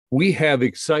We have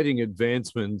exciting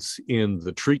advancements in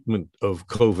the treatment of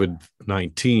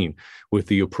COVID-19 with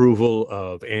the approval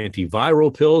of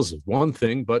antiviral pills is one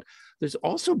thing, but there's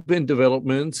also been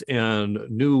developments and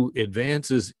new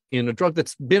advances in a drug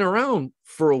that's been around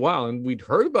for a while. And we'd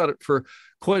heard about it for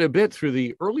quite a bit through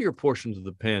the earlier portions of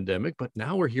the pandemic, but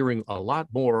now we're hearing a lot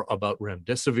more about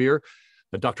remdesivir.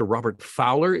 Dr. Robert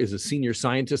Fowler is a senior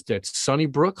scientist at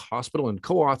Sunnybrook Hospital and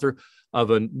co-author of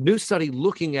a new study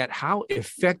looking at how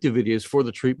effective it is for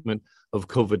the treatment of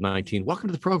COVID-19. Welcome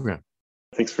to the program.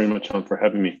 Thanks very much, John, for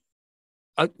having me.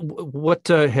 What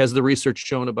has the research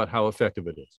shown about how effective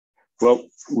it is? Well,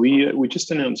 we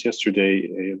just announced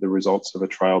yesterday the results of a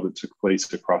trial that took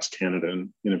place across Canada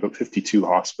in about 52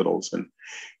 hospitals. And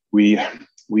we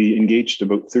engaged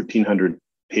about 1,300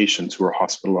 patients who were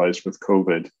hospitalized with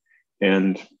COVID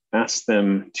and asked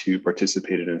them to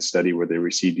participate in a study where they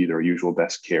received either our usual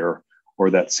best care or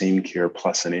that same care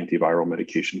plus an antiviral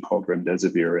medication called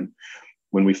remdesivir. And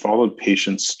when we followed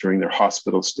patients during their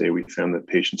hospital stay, we found that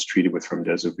patients treated with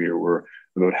remdesivir were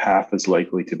about half as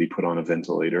likely to be put on a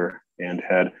ventilator and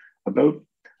had about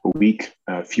a week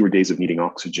fewer days of needing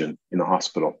oxygen in the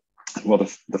hospital. Well,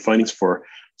 the findings for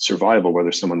survival,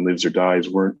 whether someone lives or dies,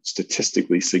 weren't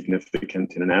statistically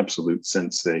significant in an absolute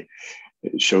sense.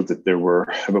 It showed that there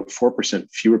were about 4%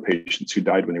 fewer patients who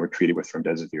died when they were treated with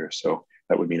remdesivir. So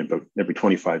that would mean about every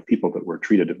 25 people that were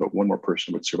treated, about one more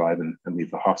person would survive and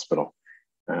leave the hospital.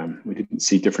 We didn't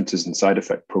see differences in side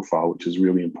effect profile, which is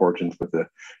really important with a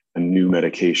new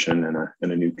medication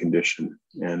and a new condition.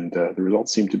 And the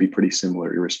results seem to be pretty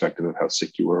similar, irrespective of how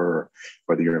sick you were, or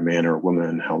whether you're a man or a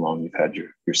woman, how long you've had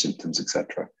your symptoms,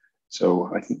 etc.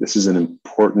 So I think this is an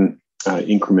important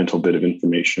incremental bit of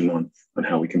information on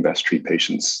how we can best treat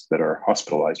patients that are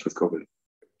hospitalized with COVID.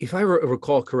 If I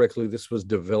recall correctly, this was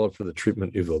developed for the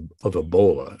treatment of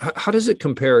Ebola. How does it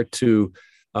compare to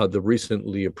the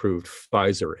recently approved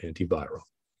Pfizer antiviral?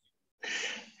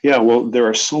 Yeah, well, there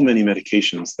are so many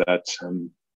medications that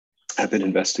have been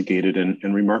investigated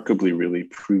and remarkably really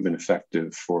proven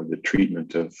effective for the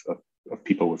treatment of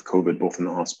people with COVID, both in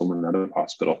the hospital and out of the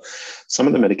hospital. Some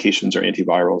of the medications are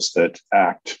antivirals that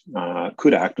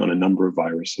could act on a number of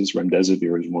viruses.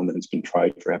 Remdesivir is one that has been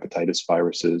tried for hepatitis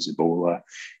viruses, Ebola,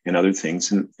 and other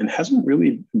things, and hasn't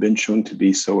really been shown to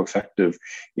be so effective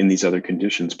in these other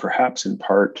conditions, perhaps in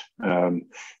part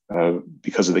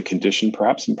because of the condition,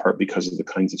 perhaps in part because of the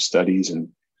kinds of studies and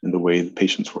the way the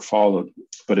patients were followed.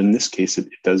 But in this case, it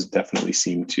does definitely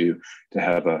seem to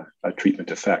have a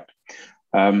treatment effect.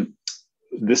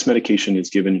 This medication is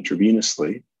given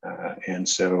intravenously, and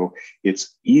so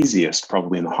it's easiest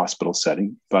probably in the hospital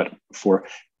setting. But for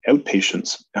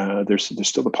outpatients, there's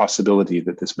still the possibility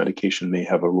that this medication may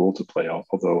have a role to play,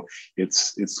 although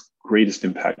its greatest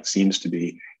impact seems to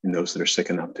be in those that are sick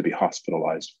enough to be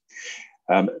hospitalized.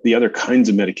 The other kinds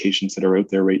of medications that are out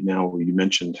there right now, you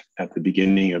mentioned at the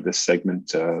beginning of this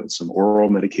segment, some oral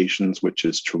medications, which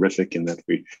is terrific in that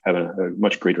we have a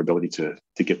much greater ability to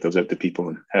get those out to people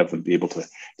and have them be able to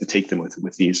take them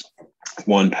with ease.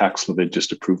 One, Paxlovid,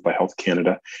 just approved by Health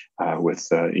Canada, with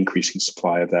increasing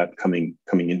supply of that coming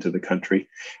into the country.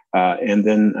 And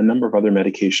then a number of other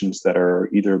medications that are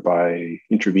either by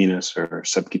intravenous or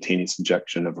subcutaneous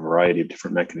injection of a variety of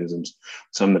different mechanisms,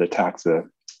 some that attack the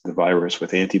virus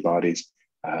with antibodies,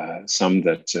 some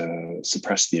that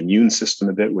suppress the immune system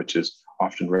a bit, which is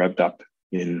often revved up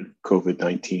in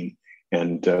COVID-19.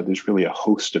 And there's really a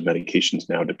host of medications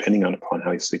now, depending upon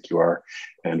how sick you are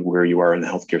and where you are in the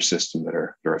healthcare system, that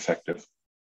are effective.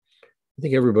 I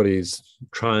think everybody's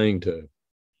trying to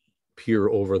peer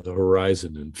over the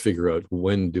horizon and figure out,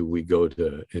 when do we go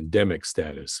to endemic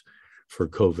status for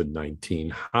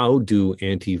COVID-19? How do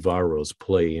antivirals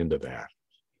play into that?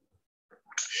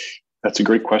 That's a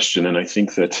great question, and I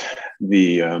think that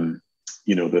the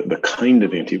kind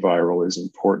of antiviral is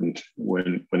important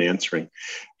when answering.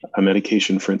 A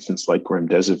medication, for instance, like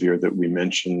remdesivir that we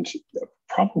mentioned,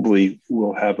 probably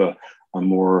will have a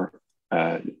more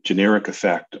generic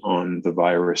effect on the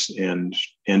virus and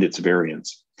its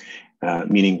variants.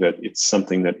 Meaning that it's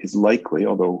something that is likely,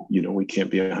 although we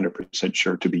can't be 100%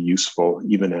 sure, to be useful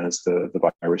even as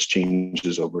the virus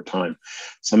changes over time.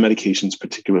 Some medications,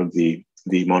 particularly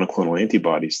the monoclonal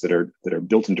antibodies that are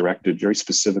built and directed very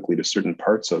specifically to certain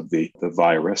parts of the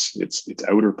virus, its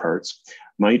outer parts,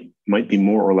 might be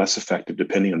more or less effective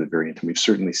depending on the variant. And we've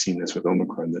certainly seen this with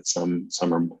Omicron, that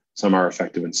some are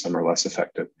effective and some are less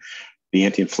effective. The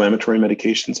anti-inflammatory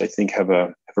medications, I think, have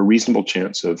a reasonable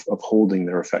chance of holding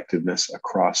their effectiveness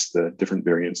across the different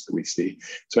variants that we see.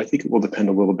 So I think it will depend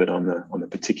a little bit on the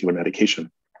particular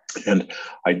medication. And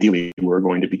ideally, we're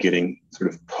going to be getting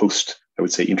sort of post I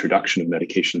would say, introduction of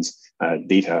medications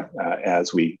data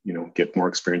as we, get more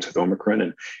experience with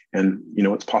Omicron. And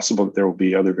it's possible that there will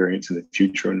be other variants in the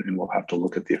future, and we'll have to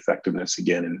look at the effectiveness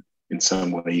again in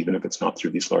some way, even if it's not through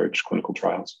these large clinical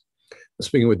trials.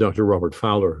 Speaking with Dr. Robert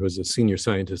Fowler, who is a senior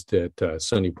scientist at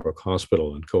Sunnybrook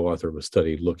Hospital and co-author of a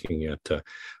study looking at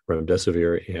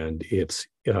remdesivir and its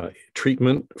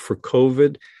treatment for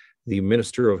COVID. The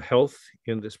Minister of Health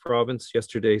in this province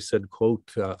yesterday said,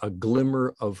 quote, a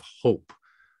glimmer of hope.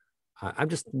 I'm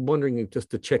just wondering,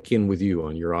 just to check in with you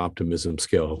on your optimism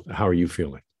scale, how are you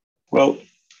feeling? Well,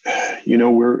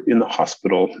 we're in the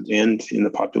hospital and in the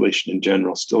population in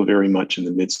general still very much in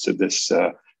the midst of this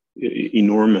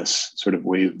enormous sort of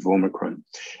wave of Omicron.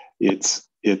 It's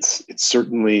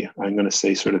certainly, I'm going to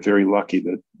say, sort of very lucky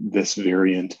that this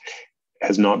variant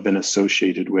has not been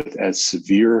associated with as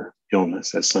severe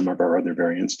illness as some of our other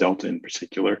variants, Delta in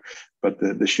particular, but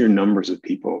the sheer numbers of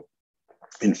people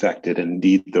infected and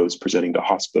indeed those presenting to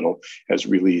hospital has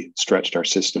really stretched our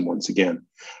system once again.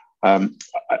 I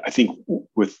think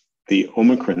with the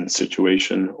Omicron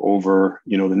situation over,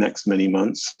 the next many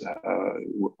months,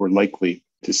 we're likely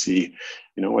to see,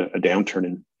 a downturn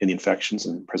in the infections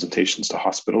and presentations to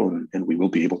hospital, and we will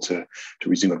be able to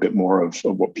resume a bit more of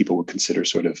what people would consider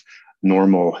sort of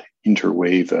normal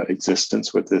interwave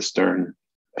existence with this darn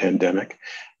pandemic.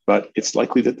 But it's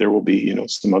likely that there will be,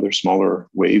 some other smaller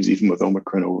waves, even with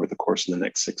Omicron, over the course of the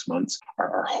next 6 months.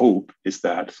 Our hope is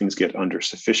that things get under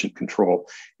sufficient control,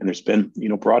 and there's been,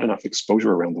 broad enough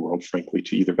exposure around the world, frankly,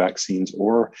 to either vaccines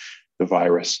or the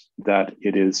virus, that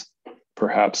it is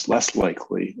perhaps less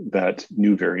likely that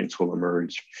new variants will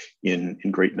emerge in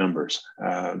great numbers,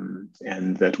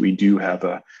 and that we do have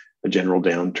a general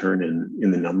downturn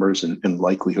in the numbers and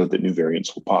likelihood that new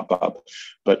variants will pop up.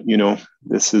 But,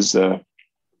 this is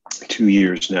 2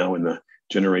 years now in the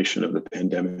generation of the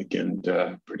pandemic, and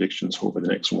predictions over the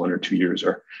next 1 or 2 years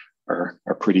are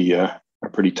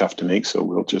pretty tough to make. So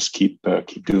we'll just keep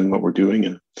doing what we're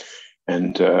doing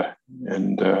and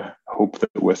hope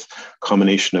that with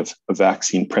combination of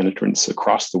vaccine penetrance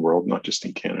across the world, not just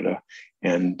in Canada,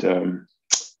 and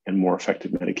more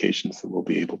effective medications, that we'll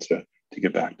be able to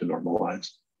get back to normal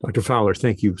lives. Dr. Fowler,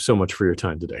 thank you so much for your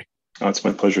time today. Oh, it's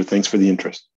my pleasure. Thanks for the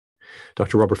interest.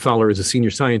 Dr. Robert Fowler is a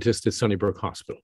senior scientist at Sunnybrook Hospital.